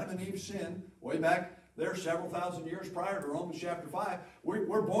sin. Adam and Eve's sin way back there several thousand years prior to Romans chapter 5.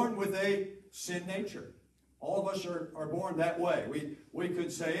 We're born with a sin nature. All of us are born that way. We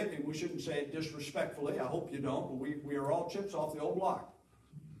could say it, and we shouldn't say it disrespectfully. I hope you don't, but we are all chips off the old block.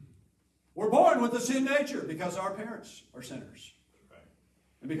 We're born with a sin nature because our parents are sinners. Right.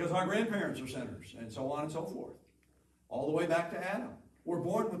 And because our grandparents are sinners, and so on and so forth. All the way back to Adam. We're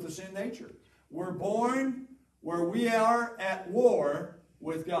born with the sin nature. We're born where we are at war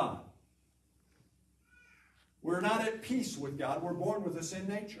with God. We're not at peace with God. We're born with a sin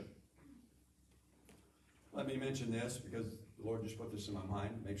nature. Let me mention this because the Lord just put this in my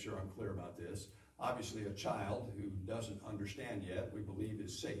mind. Make sure I'm clear about this. Obviously, a child who doesn't understand yet, we believe,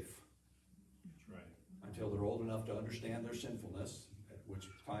 is safe. That's right. until they're old enough to understand their sinfulness, at which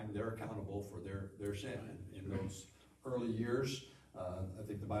time they're accountable for their sin. In those early years, I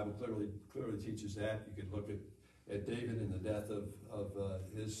think the Bible clearly teaches that. You could look at David and the death of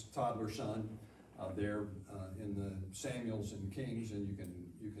his toddler son there in the Samuels and Kings, and you can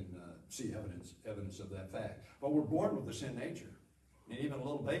see evidence of that fact. But we're born with a sin nature. And even a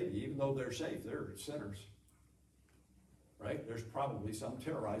little baby, even though they're safe, they're sinners. Right? There's probably some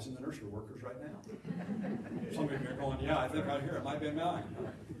terrorizing the nursery workers right now. Some of you are going, yeah, I think out here it might be mine.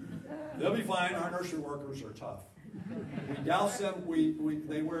 They'll be fine. Our nursery workers are tough. We douse them.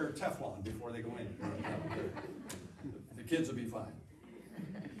 They wear Teflon before they go in. The kids will be fine.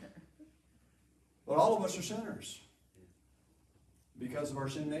 But all of us are sinners because of our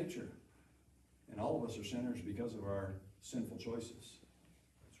sin nature. And all of us are sinners because of our sinful choices.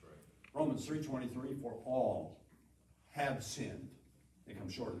 That's right. Romans 3:23, for all have sinned and come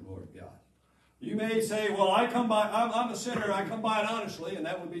short of the glory of God. You may say, well, I'm a sinner, I come by it honestly, and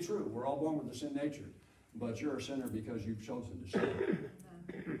that would be true. We're all born with a sin nature. But you're a sinner because you've chosen to sin.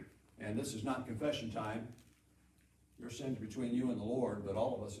 And this is not confession time. Your sin's between you and the Lord, but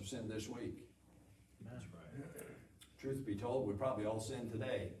all of us have sinned this week. That's right. Truth be told, we probably all sinned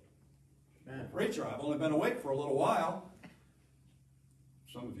today. Amen. Preacher, I've only been awake for a little while.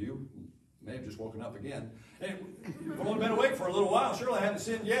 Some of you may have just woken up again. Hey, you've only been awake for a little while. Surely I haven't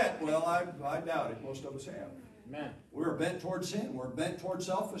sinned yet. Well, I doubt it. Most of us have. Amen. We're bent toward sin. We're bent toward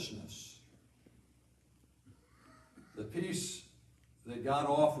selfishness. The peace that God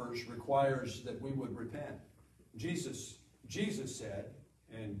offers requires that we would repent. Jesus said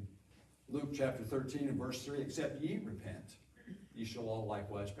in Luke chapter 13 and verse 3, except ye repent, ye shall all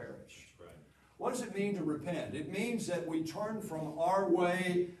likewise perish. That's right. What does it mean to repent? It means that we turn from our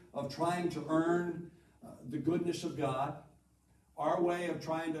way of trying to earn the goodness of God, our way of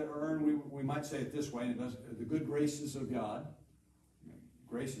trying to earn, we might say it this way, and it does, the good graces of God.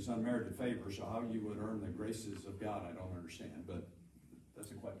 Grace is unmerited favor, so how you would earn the graces of God, I don't understand, but it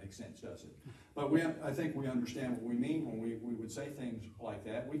doesn't quite make sense, does it? But I think we understand what we mean when we would say things like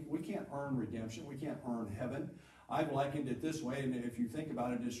that. We can't earn redemption. We can't earn heaven. I've likened it this way, and if you think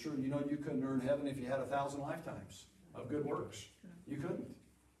about it, it's true. You know, you couldn't earn heaven if you had 1,000 lifetimes of good works. You couldn't.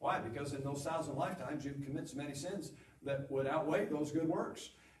 Why? Because in those 1,000 lifetimes, you'd commit so many sins that would outweigh those good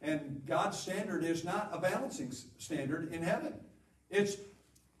works. And God's standard is not a balancing standard in heaven. It's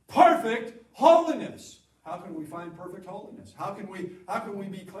perfect holiness. How can we find perfect holiness? How can we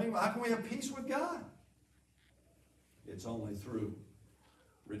be clean? How can we have peace with God? It's only through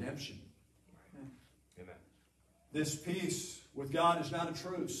redemption. Amen. This peace with God is not a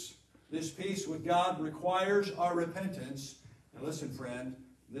truce. This peace with God requires our repentance. And listen, friend,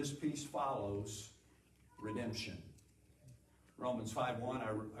 this peace follows redemption. Romans 5:1,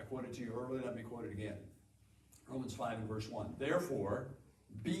 I quoted to you earlier, let me quote it again. Romans 5 and verse 1. Therefore,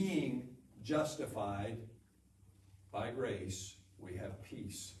 being justified by grace, we have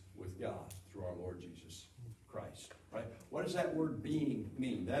peace with God through our Lord Jesus Christ. Right? What does that word being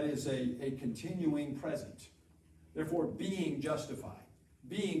mean? That is a continuing present. Therefore, being justified.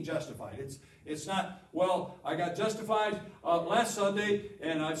 Being justified. It's not, well, I got justified last Sunday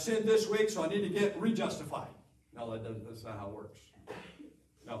and I've sinned this week, so I need to get rejustified. No, that's not how it works.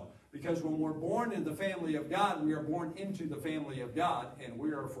 No. Because when we're born in the family of God, we are born into the family of God, and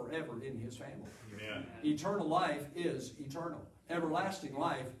we are forever in His family. Amen. Eternal life is eternal. Everlasting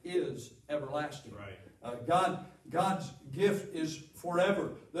life is everlasting. Right. God's gift is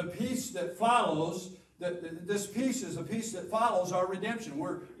forever. The peace that follows, this peace is a peace that follows our redemption.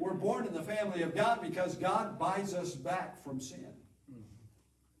 We're born in the family of God because God buys us back from sin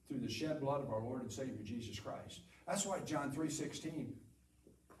through the shed blood of our Lord and Savior Jesus Christ. That's why John 3:16,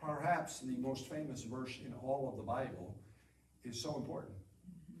 perhaps the most famous verse in all of the Bible, is so important.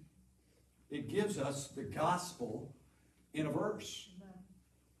 It gives us the gospel in a verse.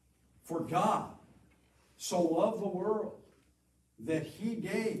 For God so loved the world that He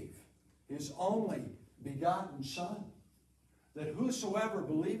gave His only begotten Son, that whosoever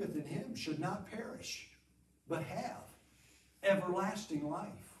believeth in Him should not perish, but have everlasting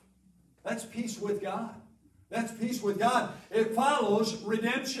life. That's peace with God. That's peace with God. It follows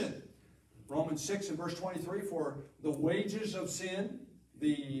redemption. Romans 6 and verse 23, for the wages of sin,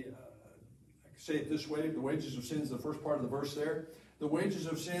 I say it this way, the wages of sin is the first part of the verse there. The wages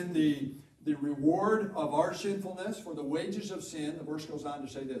of sin, the reward of our sinfulness, for the wages of sin, the verse goes on to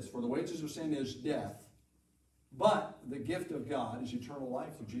say this, for the wages of sin is death, but the gift of God is eternal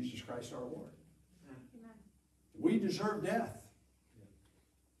life through Jesus Christ our Lord. Amen. We deserve death.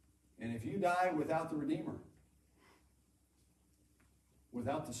 And if you die without the Redeemer,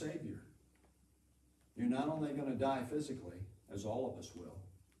 without the Savior, You're not only going to die physically, as all of us will,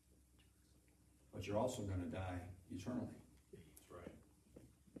 but you're also going to die eternally. That's right.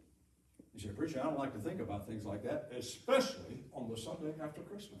 You say, preacher, I don't like to think about things like that, especially on the Sunday after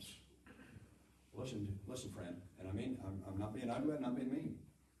Christmas. Listen, friend, and I mean, I'm not being ugly, I'm not being mean.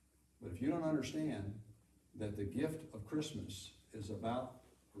 But if you don't understand that the gift of Christmas is about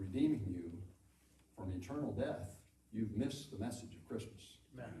redeeming you from eternal death, you've missed the message of Christmas.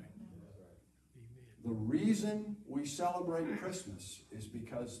 Amen. The reason we celebrate Christmas is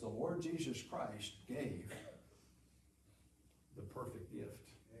because the Lord Jesus Christ gave the perfect gift.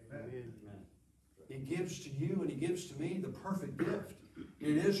 Amen. He gives to you and He gives to me the perfect gift.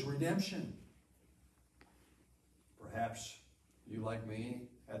 It is redemption. Perhaps you, like me,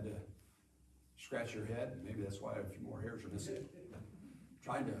 had to scratch your head. Maybe that's why a few more hairs are missing.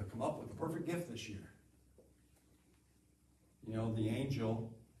 Trying to come up with the perfect gift this year. You know, the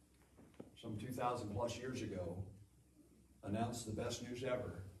angel, some 2,000 plus years ago, announced the best news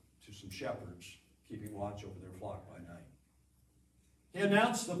ever to some shepherds keeping watch over their flock by night. He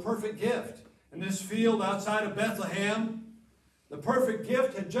announced the perfect gift. In this field outside of Bethlehem, the perfect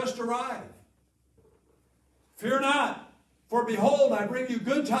gift had just arrived. Fear not, for behold, I bring you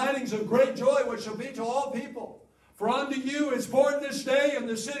good tidings of great joy, which shall be to all people. For unto you is born this day in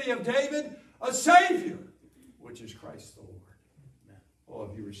the city of David a Savior, which is Christ the Lord. Oh,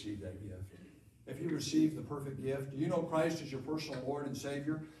 have you received that gift? If you received the perfect gift, do you know Christ is your personal Lord and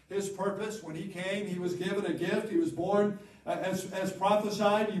Savior? His purpose, when He came, He was given a gift. He was born as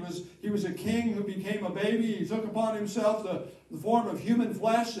prophesied. He was a king who became a baby. He took upon Himself the form of human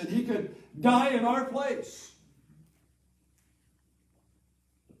flesh that He could die in our place.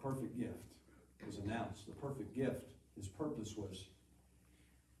 The perfect gift was announced. The perfect gift, His purpose was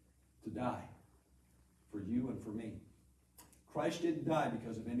to die for you and for me. Christ didn't die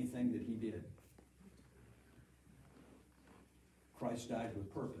because of anything that He did. Christ died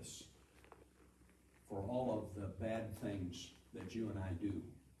with purpose for all of the bad things that you and I do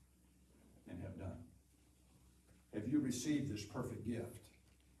and have done. Have you received this perfect gift?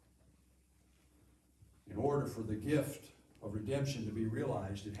 In order for the gift of redemption to be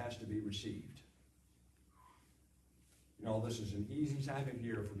realized, it has to be received. You know, this is an easy time of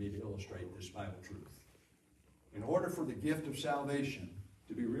year for me to illustrate this Bible truth. In order for the gift of salvation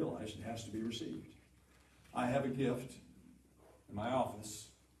to be realized, it has to be received. I have a gift in my office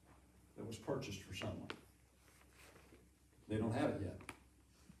that was purchased for someone. They don't have it yet.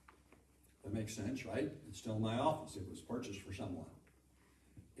 That makes sense, right? It's still in my office. It was purchased for someone.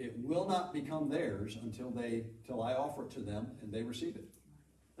 It will not become theirs until I offer it to them and they receive it.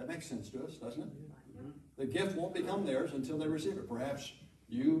 That makes sense to us, doesn't it? The gift won't become theirs until they receive it. Perhaps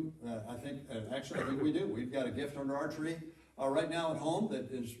you, I think we do. We've got a gift under our tree right now at home that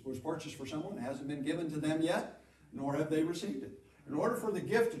was purchased for someone. It hasn't been given to them yet, nor have they received it. In order for the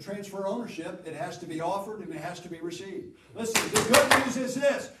gift to transfer ownership, it has to be offered and it has to be received. Listen, the good news is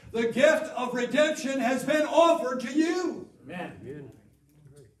this. The gift of redemption has been offered to you. Amen.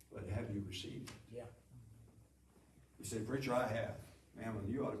 But have you received it? Yeah. You say, preacher, I have. Man, well,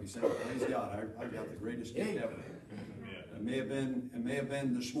 you ought to be saying, praise God, I've got the greatest gift ever. It may have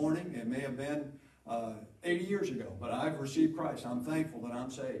been this morning. It may have been 80 years ago. But I've received Christ. I'm thankful that I'm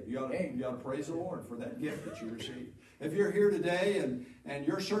saved. You ought to praise the Lord for that gift that you received. If you're here today and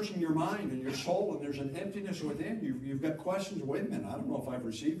you're searching your mind and your soul and there's an emptiness within you, you've got questions. Wait a minute, I don't know if I've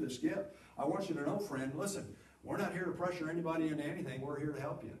received this gift. I want you to know, friend, listen, we're not here to pressure anybody into anything. We're here to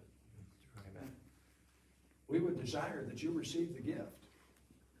help you. Amen. We would desire that you receive the gift.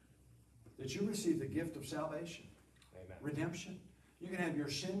 That you receive the gift of salvation. Amen. Redemption. You can have your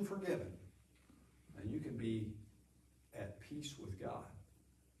sin forgiven. And you can be at peace with God.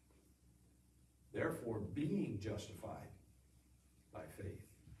 Therefore, being justified by faith,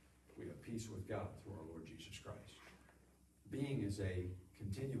 we have peace with God through our Lord Jesus Christ. Being is a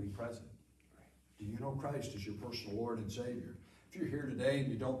continuing present. Do you know Christ as your personal Lord and Savior? If you're here today and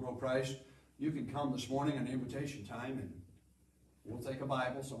you don't know Christ, you can come this morning on invitation time and we'll take a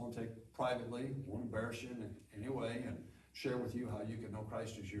Bible. Someone will take it privately. Won't embarrass you in any way and share with you how you can know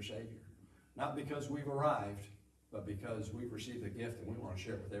Christ as your Savior. Not because we've arrived, but because we've received the gift and we want to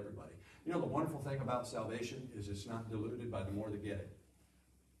share it with everybody. You know, the wonderful thing about salvation is it's not diluted by the more that get it.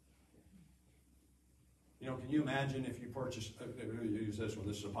 You know, can you imagine if you purchased, use this one,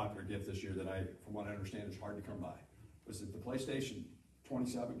 this is a popular gift this year that from what I understand, is hard to come by. Was it the PlayStation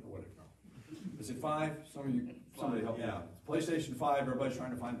 27 or whatever? No. Is it 5? Somebody help me out. PlayStation 5, everybody's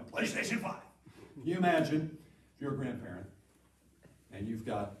trying to find the PlayStation 5. Can you imagine if you're a grandparent and you've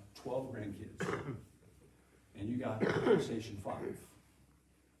got 12 grandkids and you got PlayStation 5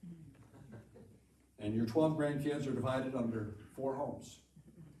 And your 12 grandkids are divided under 4 homes.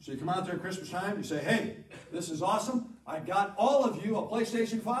 So you come out there at Christmas time, you say, hey, this is awesome. I got all of you a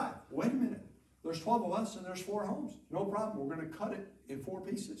PlayStation 5. Wait a minute. There's 12 of us and there's 4 homes. No problem. We're going to cut it in 4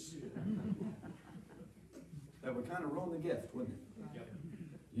 pieces. That would kind of ruin the gift, wouldn't it? Yep.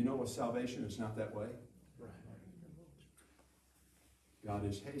 You know, with salvation, it's not that way. Right. God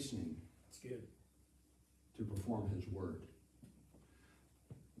is hastening That's good. to perform his word.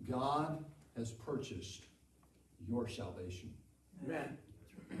 God has purchased your salvation. Amen.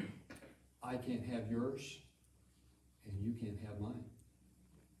 I can't have yours, and you can't have mine.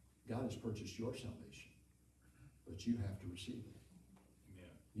 God has purchased your salvation, but you have to receive it. Amen.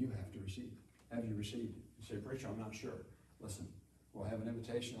 You have to receive it. Have you received it? You say, preacher, I'm not sure. Listen, we'll have an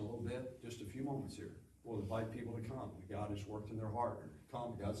invitation in a little bit, just a few moments here. We'll invite people to come. God has worked in their heart.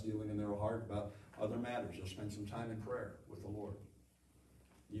 Come, God's dealing in their heart about other matters. They'll spend some time in prayer with the Lord.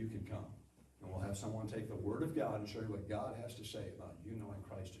 You can come. And we'll have someone take the Word of God and show you what God has to say about you knowing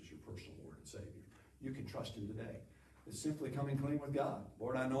Christ as your personal Lord and Savior. You can trust him today. It's simply coming clean with God.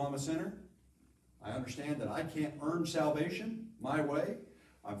 Lord, I know I'm a sinner. I understand that I can't earn salvation my way.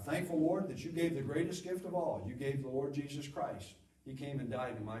 I'm thankful, Lord, that you gave the greatest gift of all. You gave the Lord Jesus Christ. He came and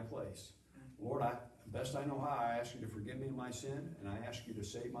died in my place. Lord, best I know how, I ask you to forgive me of my sin, and I ask you to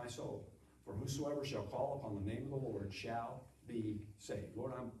save my soul. For whosoever shall call upon the name of the Lord shall be saved.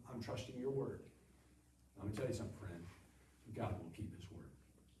 Lord, I'm trusting your word. Let me tell you something, friend. God will keep his word.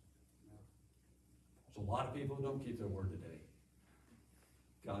 There's a lot of people who don't keep their word today.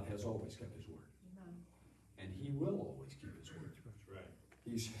 God has always kept his word. And he will always keep his word. That's right.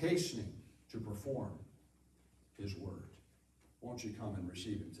 He's hastening to perform his word. Won't you come and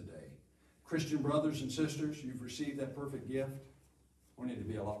receive him today? Christian brothers and sisters, you've received that perfect gift. We need to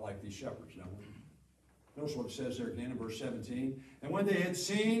be a lot like these shepherds, don't we? Notice what it says there again in verse 17. And when they had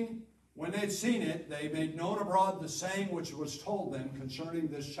seen it, they made known abroad the saying which was told them concerning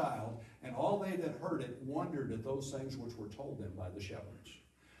this child, and all they that heard it wondered at those things which were told them by the shepherds.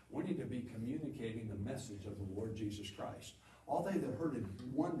 We need to be communicating the message of the Lord Jesus Christ. All they that heard it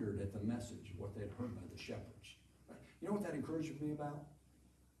wondered at the message of what they'd heard by the shepherds. You know what that encourages me about?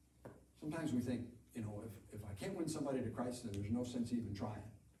 Sometimes we think, you know, if I can't win somebody to Christ, then there's no sense even trying.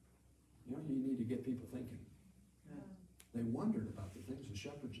 You know, you need to get people thinking. They wondered about the things the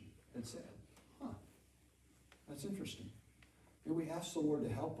shepherds had said. That's interesting. And we ask the Lord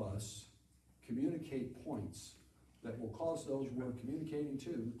to help us communicate points that will cause those we're communicating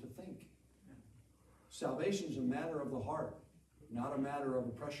to think. Salvation is a matter of the heart, not a matter of a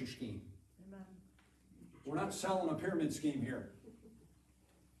pressure scheme. Amen. We're not selling a pyramid scheme here.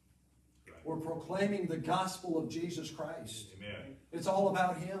 We're proclaiming the gospel of Jesus Christ. Amen. It's all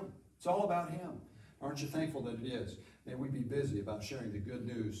about him. It's all about him. Aren't you thankful that it is? May we be busy about sharing the good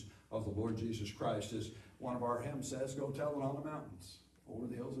news of the Lord Jesus Christ. As one of our hymns says, go tell it on the mountains, over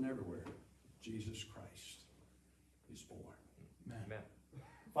the hills and everywhere. Jesus Christ is born. Amen.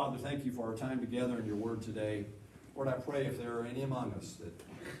 Father, thank you for our time together in your word today. Lord, I pray if there are any among us that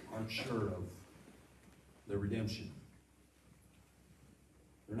aren't sure of their redemption,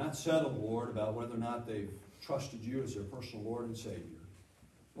 they're not settled, Lord, about whether or not they've trusted you as their personal Lord and Savior.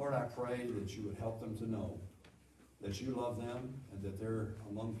 Lord, I pray that you would help them to know that you love them and that they're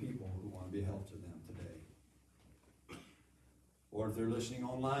among people who want to be a help to them today. Lord, if they're listening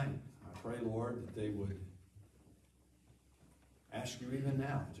online, I pray, Lord, that they would ask you even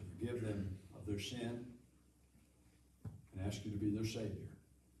now to forgive them of their sin and ask you to be their Savior.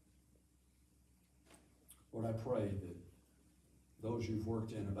 Lord, I pray that those you've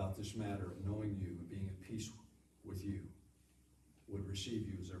worked in about this matter of knowing you and being at peace with you would receive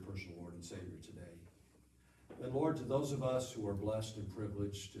you as their personal Lord and Savior today. And Lord, to those of us who are blessed and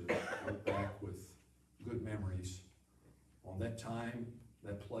privileged to look back with good memories on that time,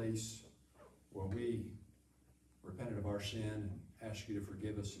 that place where we repented of our sin and asked you to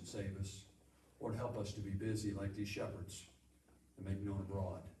forgive us and save us, Lord, help us to be busy like these shepherds and make known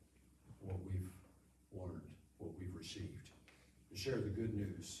abroad what we've learned, what we've received, to share the good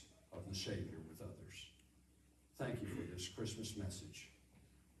news of the Savior with others. Thank you for this Christmas message.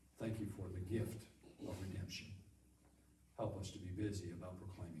 Thank you for the gift of redemption. Help us to be busy about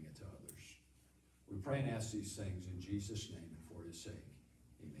proclaiming it to others. We pray and ask these things in Jesus' name and for his sake.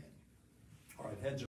 Amen. All right, heads